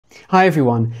Hi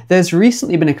everyone, there's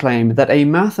recently been a claim that a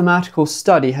mathematical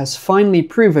study has finally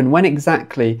proven when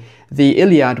exactly the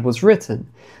Iliad was written.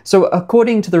 So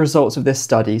according to the results of this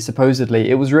study, supposedly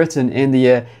it was written in the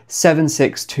year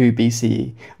 762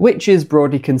 BCE, which is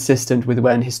broadly consistent with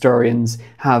when historians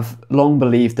have long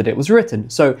believed that it was written.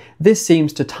 So this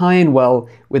seems to tie in well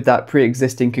with that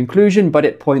pre-existing conclusion, but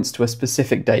it points to a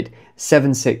specific date,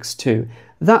 762.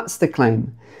 That's the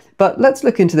claim. But let's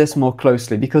look into this more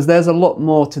closely because there's a lot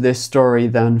more to this story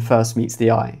than first meets the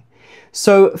eye.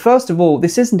 So first of all,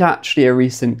 this isn't actually a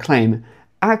recent claim.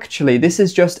 Actually, this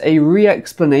is just a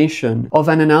re-explanation of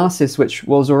an analysis which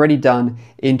was already done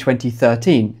in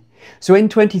 2013. So in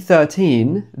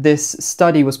 2013, this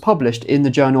study was published in the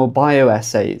journal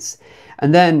Bioessays.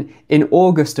 And then in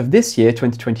August of this year,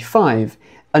 2025,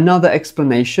 another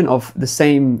explanation of the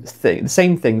same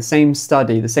same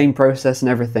study, the same process and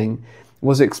everything,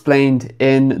 was explained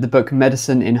in the book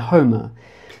Medicine in Homer.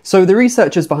 So the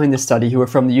researchers behind this study, who were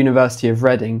from the University of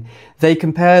Reading, they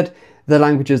compared the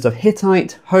languages of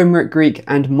Hittite, Homeric Greek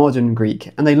and Modern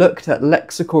Greek, and they looked at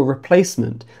lexical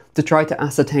replacement to try to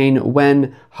ascertain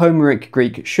when Homeric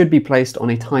Greek should be placed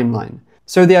on a timeline.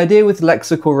 So the idea with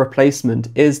lexical replacement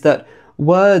is that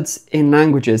words in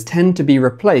languages tend to be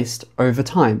replaced over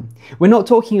time. We're not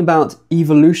talking about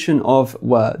evolution of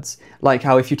words, like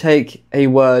how if you take a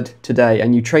word today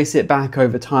and you trace it back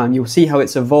over time, you'll see how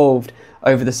it's evolved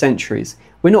over the centuries.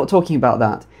 We're not talking about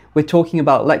that. We're talking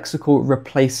about lexical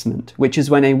replacement, which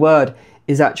is when a word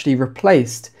is actually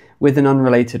replaced with an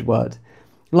unrelated word.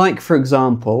 Like, for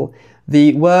example,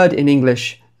 the word in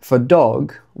English for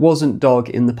dog wasn't dog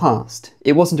in the past.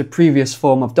 It wasn't a previous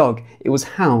form of dog, it was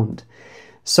hound.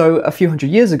 So a few hundred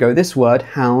years ago, this word,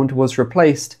 hound, was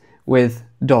replaced with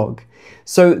dog.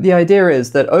 So the idea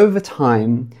is that over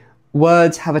time,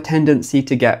 words have a tendency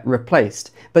to get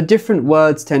replaced, but different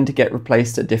words tend to get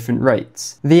replaced at different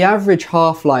rates. The average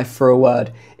half-life for a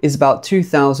word is about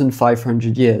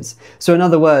 2,500 years. So in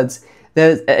other words,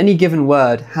 any given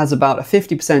word has about a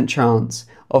 50% chance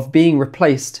of being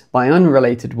replaced by an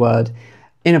unrelated word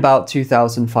in about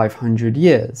 2,500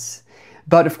 years.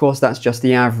 But of course, that's just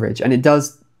the average, and it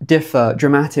does differ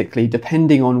dramatically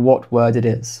depending on what word it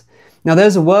is. Now,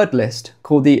 there's a word list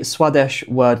called the Swadesh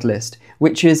word list,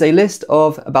 which is a list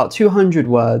of about 200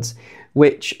 words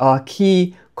which are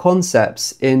key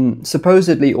concepts in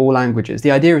supposedly all languages.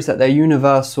 The idea is that they're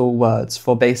universal words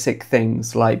for basic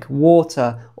things like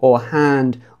water or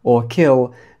hand or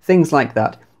kill, things like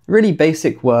that. Really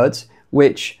basic words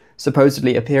which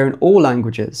supposedly appear in all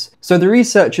languages. So the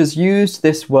researchers used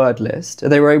this word list.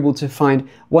 They were able to find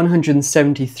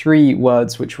 173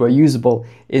 words which were usable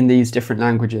in these different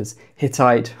languages,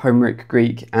 Hittite, Homeric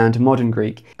Greek, and Modern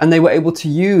Greek. And they were able to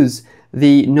use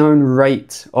the known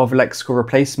rate of lexical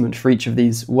replacement for each of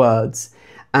these words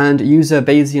and use a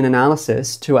Bayesian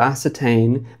analysis to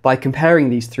ascertain, by comparing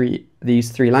these three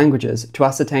languages, to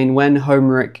ascertain when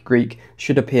Homeric Greek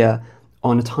should appear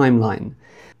on a timeline.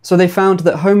 So they found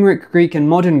that Homeric Greek and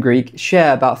Modern Greek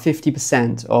share about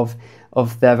 50% of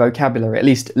their vocabulary, at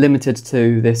least limited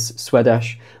to this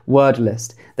Swadesh word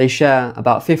list. They share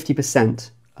about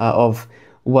 50% of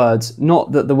words,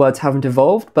 not that the words haven't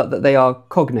evolved, but that they are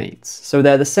cognates. So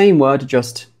they're the same word,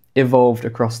 just evolved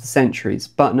across the centuries,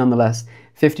 but nonetheless,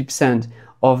 50%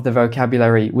 of the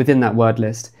vocabulary within that word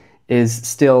list is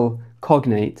still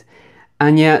cognate.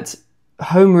 And yet,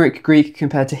 Homeric Greek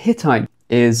compared to Hittite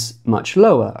is much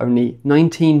lower, only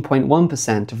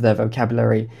 19.1% of their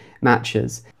vocabulary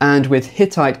matches. And with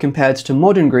Hittite compared to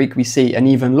Modern Greek, we see an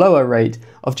even lower rate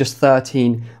of just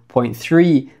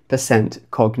 13.3%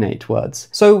 cognate words.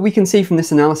 So we can see from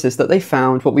this analysis that they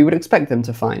found what we would expect them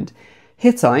to find.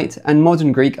 Hittite and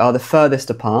Modern Greek are the furthest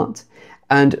apart,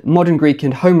 and Modern Greek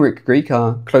and Homeric Greek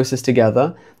are closest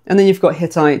together, and then you've got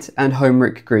Hittite and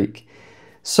Homeric Greek.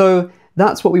 So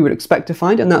that's what we would expect to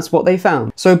find, and that's what they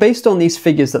found. So based on these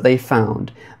figures that they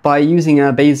found, by using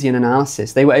a Bayesian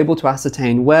analysis, they were able to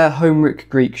ascertain where Homeric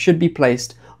Greek should be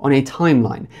placed on a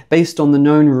timeline, based on the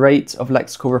known rate of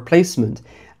lexical replacement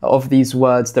of these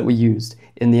words that were used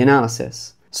in the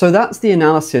analysis. So that's the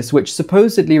analysis which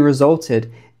supposedly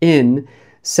resulted in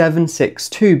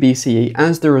 762 BCE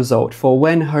as the result for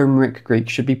when Homeric Greek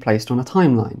should be placed on a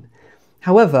timeline.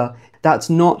 However, that's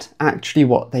not actually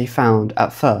what they found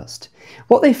at first.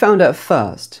 What they found at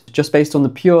first, just based on the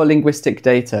pure linguistic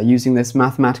data using this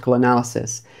mathematical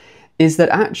analysis, is that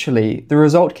actually the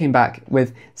result came back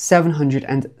with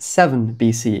 707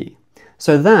 BCE.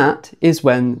 So that is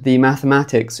when the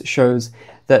mathematics shows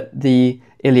that the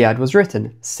Iliad was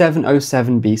written,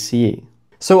 707 BCE.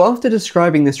 So after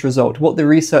describing this result, what the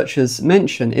researchers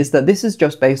mention is that this is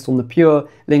just based on the pure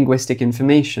linguistic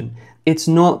information. It's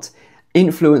not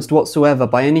influenced whatsoever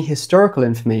by any historical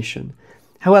information.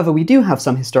 However, we do have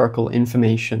some historical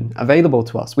information available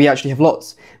to us. We actually have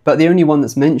lots, but the only one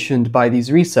that's mentioned by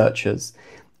these researchers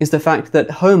is the fact that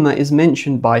Homer is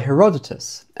mentioned by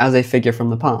Herodotus as a figure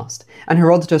from the past. And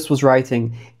Herodotus was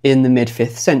writing in the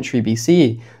mid-5th century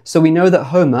BCE. So we know that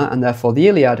Homer, and therefore the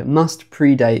Iliad, must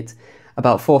predate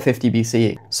about 450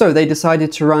 BCE. So they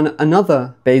decided to run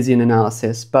another Bayesian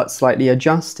analysis, but slightly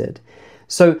adjusted.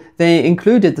 So they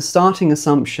included the starting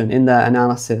assumption in their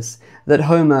analysis that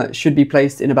Homer should be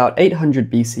placed in about 800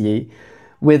 BCE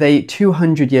with a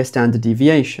 200-year standard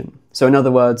deviation. So in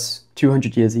other words,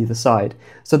 200 years either side.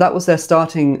 So that was their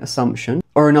starting assumption,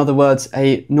 or in other words,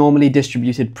 a normally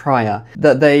distributed prior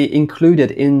that they included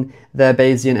in their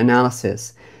Bayesian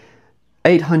analysis.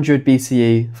 800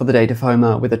 BCE for the date of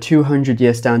Homer with a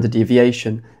 200-year standard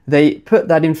deviation. They put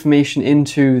that information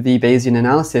into the Bayesian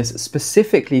analysis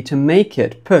specifically to make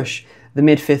it push the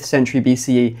mid-5th century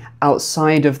BCE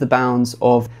outside of the bounds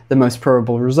of the most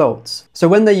probable results. So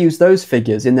when they used those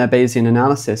figures in their Bayesian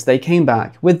analysis, they came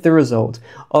back with the result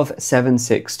of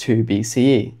 762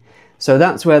 BCE. So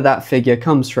that's where that figure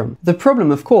comes from. The problem,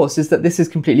 of course, is that this is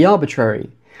completely arbitrary.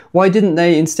 Why didn't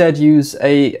they instead use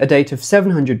a date of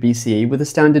 700 BCE with a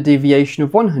standard deviation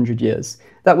of 100 years?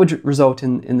 That would result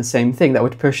in the same thing. That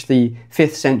would push the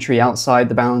 5th century outside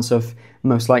the bounds of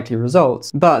most likely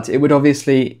results, but it would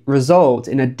obviously result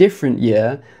in a different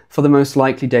year for the most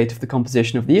likely date of the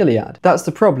composition of the Iliad. That's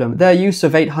the problem. Their use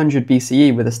of 800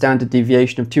 BCE with a standard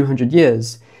deviation of 200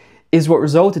 years is what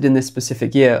resulted in this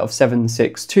specific year of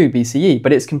 762 BCE,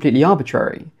 but it's completely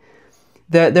arbitrary.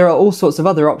 There are all sorts of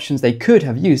other options they could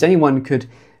have used. Anyone could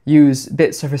use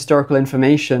bits of historical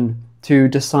information to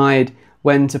decide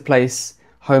when to place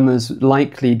Homer's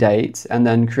likely date and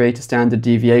then create a standard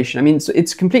deviation. I mean,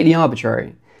 it's completely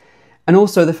arbitrary. And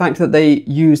also the fact that they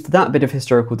used that bit of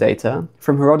historical data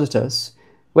from Herodotus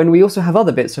when we also have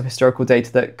other bits of historical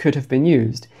data that could have been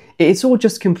used. It's all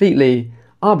just completely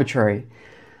arbitrary.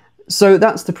 So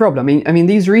that's the problem. I mean,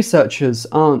 these researchers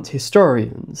aren't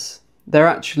historians. They're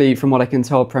actually, from what I can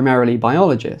tell, primarily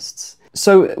biologists.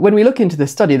 So when we look into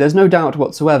this study, there's no doubt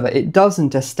whatsoever it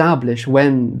doesn't establish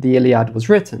when the Iliad was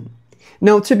written.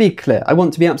 Now, to be clear, I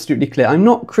want to be absolutely clear, I'm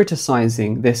not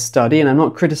criticizing this study and I'm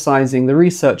not criticizing the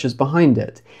researchers behind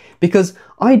it, because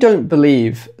I don't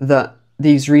believe that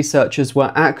these researchers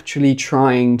were actually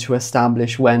trying to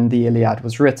establish when the Iliad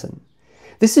was written.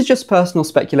 This is just personal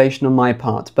speculation on my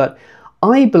part, but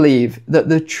I believe that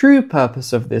the true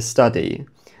purpose of this study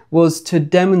was to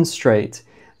demonstrate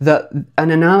that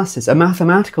an analysis, a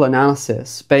mathematical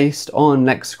analysis based on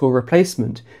lexical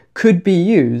replacement, could be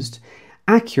used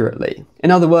accurately.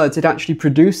 In other words, it actually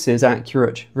produces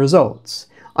accurate results.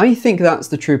 I think that's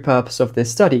the true purpose of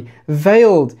this study,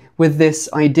 veiled with this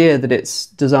idea that it's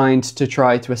designed to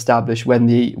try to establish when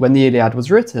the Iliad was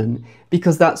written,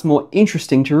 because that's more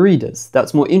interesting to readers,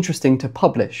 that's more interesting to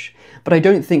publish. But I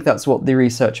don't think that's what the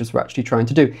researchers were actually trying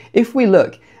to do. If we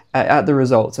look at the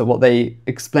results, at what they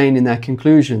explain in their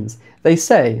conclusions, they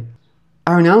say,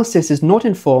 "Our analysis is not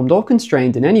informed or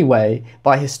constrained in any way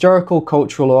by historical,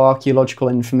 cultural, or archaeological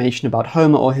information about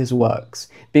Homer or his works,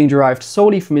 being derived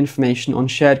solely from information on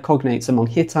shared cognates among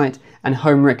Hittite and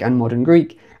Homeric and modern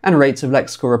Greek, and rates of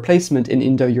lexical replacement in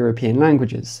Indo-European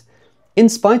languages. In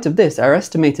spite of this, our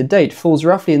estimated date falls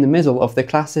roughly in the middle of the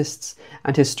classicists'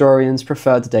 and historians'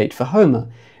 preferred date for Homer,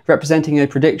 representing a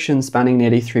prediction spanning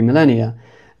nearly 3 millennia.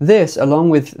 This,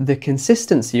 along with the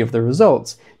consistency of the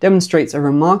results, demonstrates a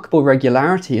remarkable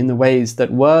regularity in the ways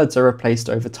that words are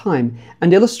replaced over time,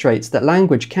 and illustrates that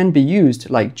language can be used,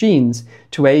 like genes,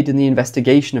 to aid in the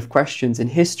investigation of questions in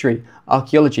history,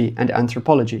 archaeology, and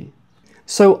anthropology."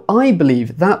 So I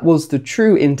believe that was the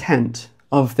true intent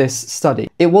of this study.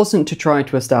 It wasn't to try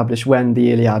to establish when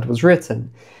the Iliad was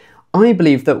written. I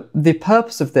believe that the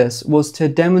purpose of this was to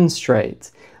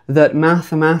demonstrate that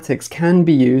mathematics can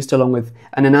be used, along with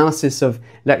an analysis of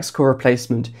lexical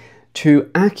replacement, to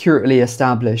accurately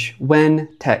establish when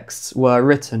texts were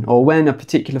written or when a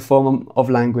particular form of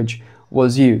language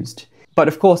was used. But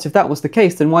of course, if that was the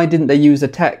case, then why didn't they use a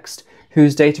text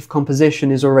whose date of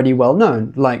composition is already well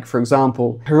known, like, for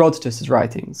example, Herodotus'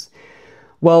 writings?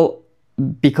 Well,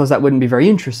 because that wouldn't be very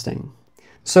interesting.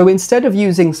 So instead of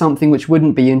using something which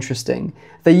wouldn't be interesting,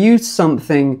 they used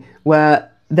something where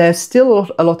there's still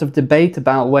a lot of debate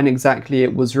about when exactly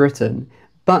it was written,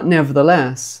 but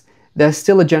nevertheless, there's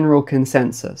still a general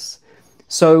consensus.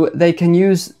 So they can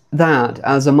use that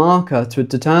as a marker to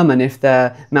determine if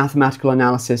their mathematical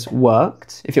analysis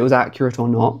worked, if it was accurate or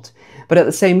not. but at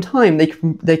the same time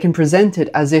they can present it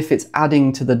as if it's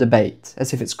adding to the debate,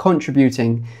 as if it's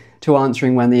contributing to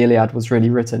answering when the Iliad was really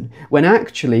written, when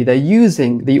actually they're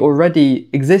using the already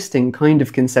existing kind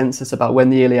of consensus about when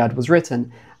the Iliad was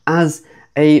written as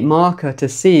a marker to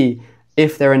see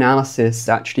if their analysis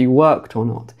actually worked or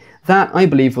not. That, I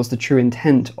believe, was the true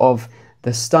intent of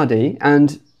the study,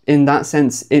 and in that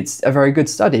sense, it's a very good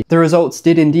study. The results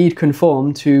did indeed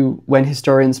conform to when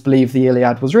historians believe the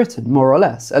Iliad was written, more or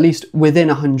less, at least within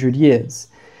 100 years.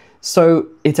 So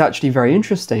it's actually very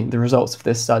interesting, the results of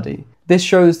this study. This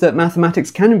shows that mathematics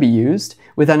can be used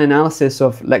with an analysis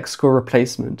of lexical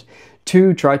replacement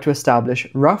to try to establish,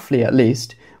 roughly at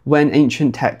least, when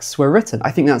ancient texts were written.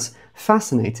 I think that's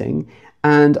fascinating,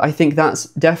 and I think that's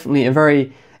definitely a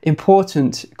very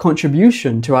important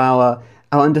contribution to our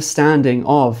understanding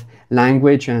of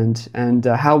language and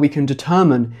how we can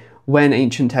determine when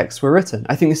ancient texts were written.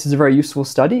 I think this is a very useful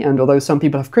study, and although some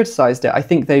people have criticized it, I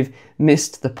think they've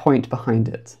missed the point behind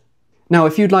it. Now,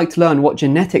 if you'd like to learn what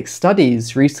genetic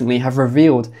studies recently have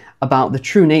revealed about the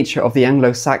true nature of the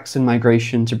Anglo-Saxon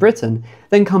migration to Britain,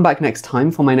 then come back next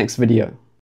time for my next video.